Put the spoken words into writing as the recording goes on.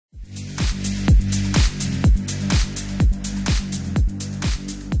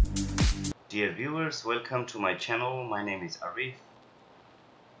Dear viewers, welcome to my channel. My name is Arif.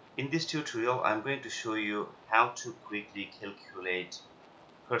 In this tutorial, I'm going to show you how to quickly calculate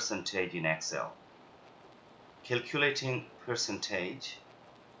percentage in Excel. Calculating percentage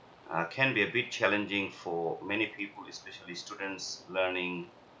can be a bit challenging for many people, especially students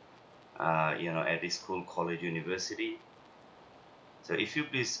learning at a school, college, university. So if you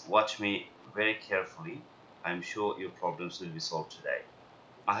please watch me very carefully, I'm sure your problems will be solved today.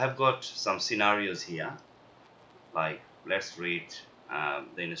 I have got some scenarios here, like let's read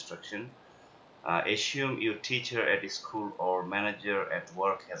the instruction. Assume your teacher at school or manager at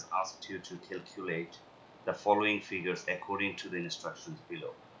work has asked you to calculate the following figures according to the instructions below.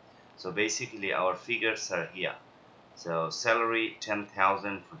 So basically our figures are here. So salary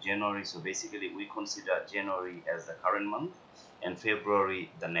 10,000 for January. So basically we consider January as the current month and February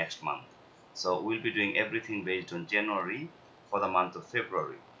the next month. So we'll be doing everything based on January for the month of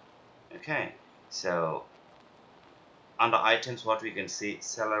February. Okay, so under items, what we can see: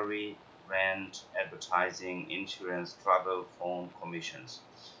 salary, rent, advertising, insurance, travel, phone, commissions.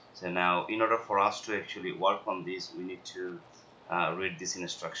 So now in order for us to actually work on this, we need to read these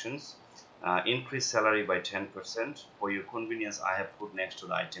instructions. Increase salary by 10%. For your convenience, I have put next to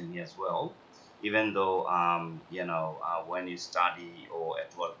the item here as well, even though when you study or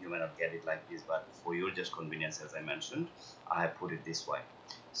at work you may not get it like this, but for your just convenience, as I mentioned, I have put it this way.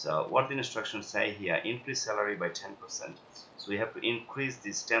 So what the instructions say here: increase salary by 10%. So we have to increase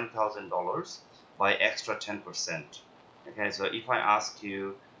this $10,000 by extra 10%. Okay, so if I ask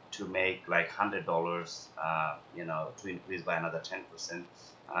you to make like $100, to increase by another 10%,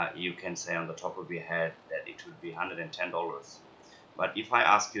 you can say on the top of your head that it would be $110. But if I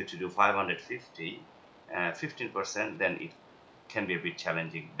ask you to do 550, 15%, then it can be a bit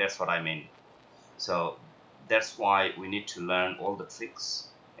challenging. That's what I mean. So that's why we need to learn all the tricks,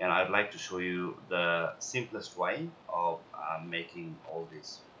 and I'd like to show you the simplest way of making all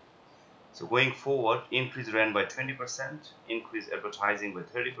this. So going forward, increase rent by 20%, increase advertising by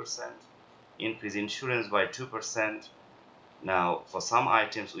 30%, increase insurance by 2%. Now for some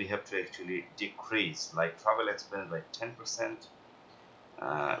items we have to actually decrease, like travel expense by 10%,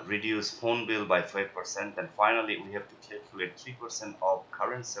 reduce phone bill by 5%, and finally we have to calculate 3% of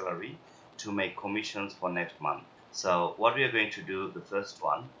current salary to make commissions for next month. So what we are going to do, the first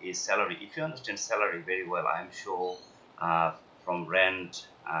one is salary. If you understand salary very well, I'm sure from rent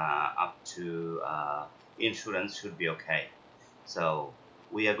up to insurance should be okay. So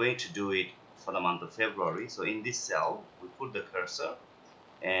we are going to do it for the month of February. So in this cell we put the cursor,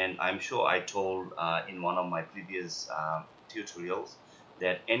 and I'm sure I told in one of my previous tutorials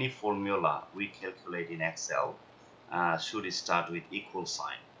that any formula we calculate in Excel should start with equal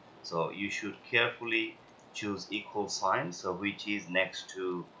sign. So you should carefully choose equal sign, so which is next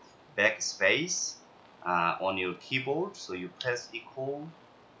to backspace on your keyboard. So you press equal.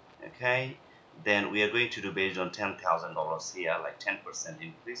 Okay, then we are going to do based on $10,000 here, like 10%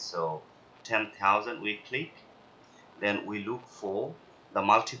 increase. So 10,000 we click, then we look for the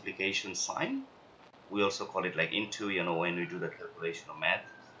multiplication sign. We also call it like into, when we do the calculation of math,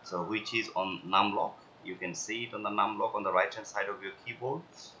 so which is on num block. You can see it on the num block on the right hand side of your keyboard,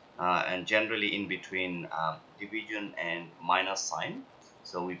 and generally in between division and minus sign.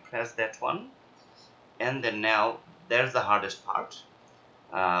 So we press that one, and then now there's the hardest part.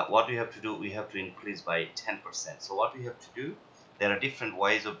 What we have to do, we have to increase by 10%. So what we have to do, there are different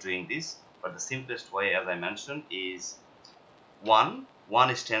ways of doing this, but the simplest way, as I mentioned, is 1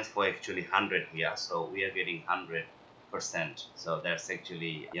 stands for actually 100 here, so we are getting 100%. So that's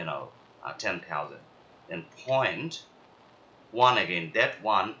actually 10,000. Then 0.1 again, that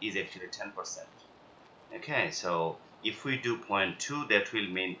 1 is actually 10%. Okay, so if we do 0.2, that will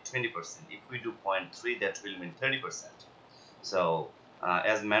mean 20%. If we do 0.3, that will mean 30%. So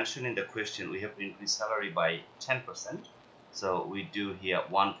as mentioned in the question, we have to increase salary by 10%. So we do here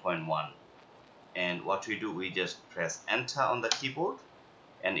 1.1. And what we do, we just press enter on the keyboard,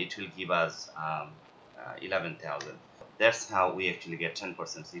 and it will give us 11,000. That's how we actually get 10%.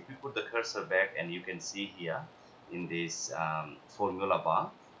 So if you put the cursor back, and you can see here in this formula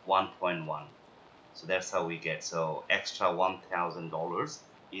bar 1.1. So that's how we get. So extra $1,000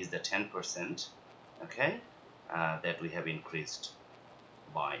 is the 10%, okay, that we have increased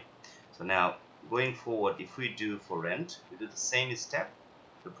by. So now going forward, if we do for rent, we do the same step.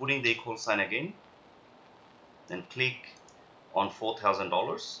 We're putting the equal sign again, then click on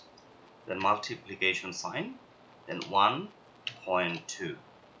 $4,000, then multiplication sign, then 1.2.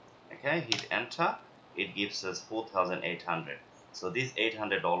 Okay, hit enter. It gives us 4,800. So this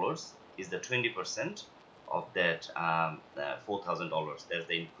 $800 is the 20% of that $4,000. That's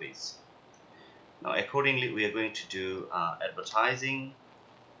the increase. Now accordingly we are going to do advertising.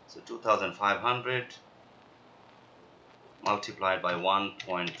 So 2500 multiplied by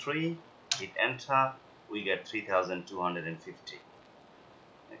 1.3, hit enter, we get 3250.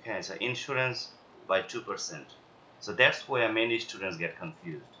 Okay, so insurance by 2%. So that's where many students get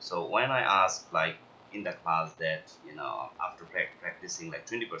confused. So when I ask, like in the class, that after practicing like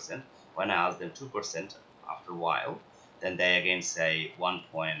 20%, when I ask them 2% after a while, then they again say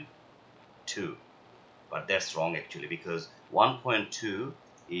 1.2. But that's wrong actually, because 1.2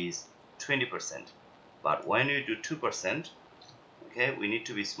 is 20%. But when you do 2%, okay, we need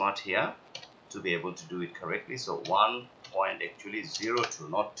to be smart here to be able to do it correctly. So 1.02,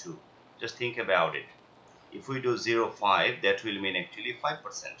 not 2. Just think about it. If we do 0.5, that will mean actually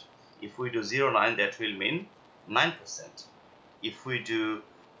 5%. If we do 0.9, that will mean 9%. If we do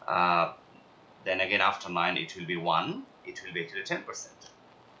then again after 9 it will be 1, it will be actually 10%.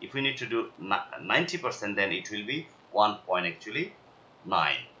 If we need to do 90%, then it will be 1.9,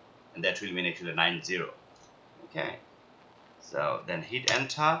 and that will mean actually 90. Okay, so then hit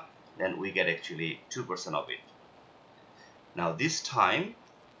enter, then we get actually 2% of it. Now this time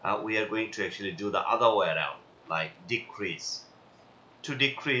we are going to actually do the other way around, like decrease. To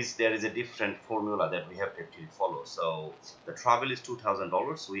decrease, there is a different formula that we have to actually follow. So the travel is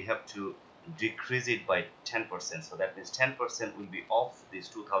 $2,000, so we have to decrease it by 10%. So that means 10% will be off this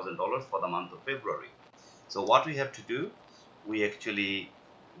 $2,000 for the month of February. So what we have to do, we actually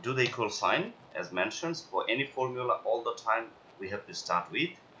do the equal sign as mentioned. For any formula, all the time we have to start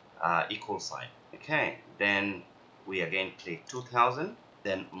with equal sign. Okay, then we again click 2000,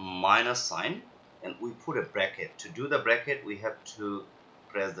 then minus sign, and we put a bracket. To do the bracket, we have to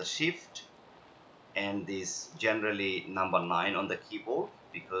press the shift and this generally number 9 on the keyboard,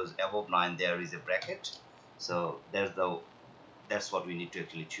 because above 9 there is a bracket. So that's what we need to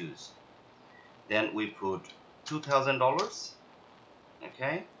actually choose. Then we put $2,000,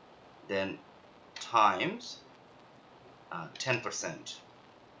 okay, then times 10%.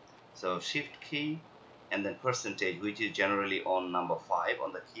 So shift key and then percentage, which is generally on number 5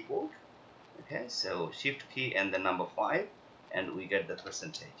 on the keyboard. Okay, so shift key and then number 5, and we get the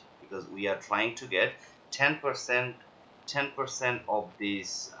percentage, because we are trying to get 10% of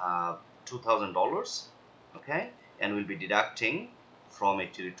this $2,000, okay, and we'll be deducting from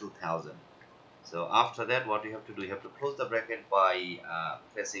actually 2,000. So after that, what you have to do, you have to close the bracket by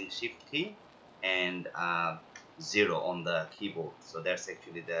pressing shift key and 0 on the keyboard. So that's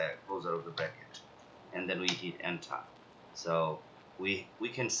actually the closure of the bracket, and then we hit enter. So we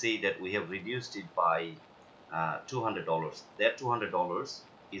can see that we have reduced it by $200. That $200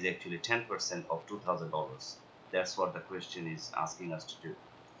 is actually 10% of $2,000. That's what the question is asking us to do.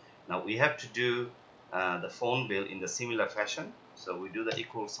 Now we have to do the phone bill in the similar fashion. So we do the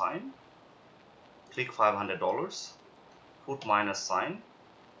equal sign, click $500, put minus sign,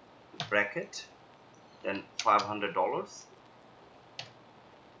 bracket, then $500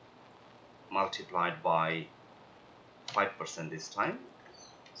 multiplied by 5% this time.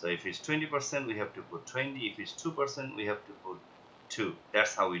 So if it's 20%, we have to put 20. If it's 2%, we have to put 2.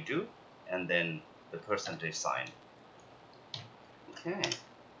 That's how we do, and then the percentage sign. Okay,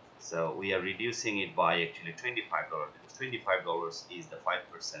 so we are reducing it by actually $25, because $25 is the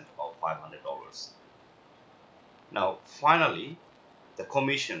 5% of $500. Now finally, the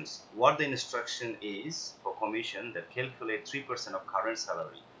commissions. What the instruction is for commission, that calculate 3% of current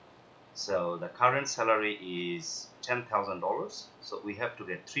salary. So the current salary is $10,000, so we have to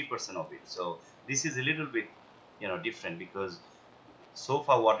get 3% of it. So this is a little bit different, because so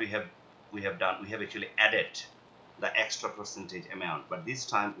far what we have done, we have actually added the extra percentage amount, but this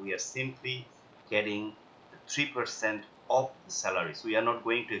time we are simply getting the 3% of the salary. So we are not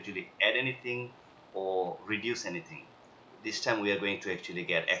going to actually add anything or reduce anything. This time we are going to actually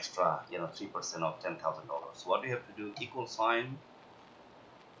get extra 3% of $10,000. So what we have to do, equal sign,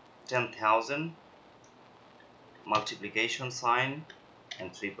 10,000 multiplication sign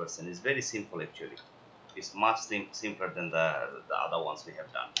and 3%. Is very simple actually. It's much simpler than the other ones we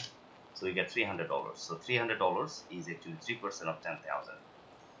have done. So we get $300. So $300 is actually 3% of 10,000.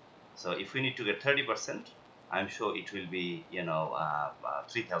 So if we need to get 30%, I'm sure it will be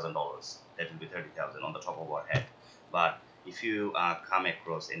 $3,000. That will be 30,000 on the top of our head. But if you come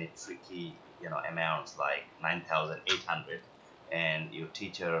across any tricky amounts like 9,800, and your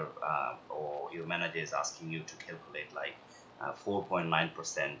teacher or your manager is asking you to calculate like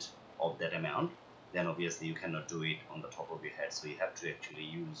 4.9% of that amount, then obviously you cannot do it on the top of your head. So you have to actually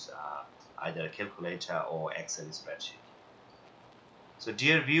use either a calculator or Excel spreadsheet. So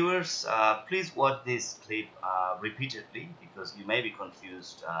dear viewers, please watch this clip repeatedly, because you may be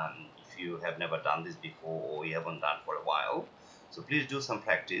confused if you have never done this before or you haven't done for a while. So please do some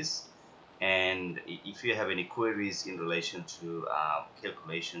practice, and if you have any queries in relation to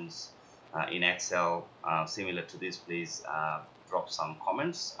calculations in Excel similar to this, please drop some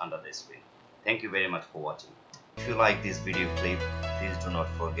comments under this video. Thank you very much for watching. If you like this video clip, please do not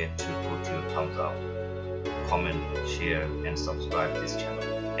forget to put your thumbs up, comment, share and subscribe this channel.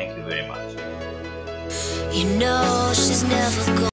 Thank you very much. You know she's never gone.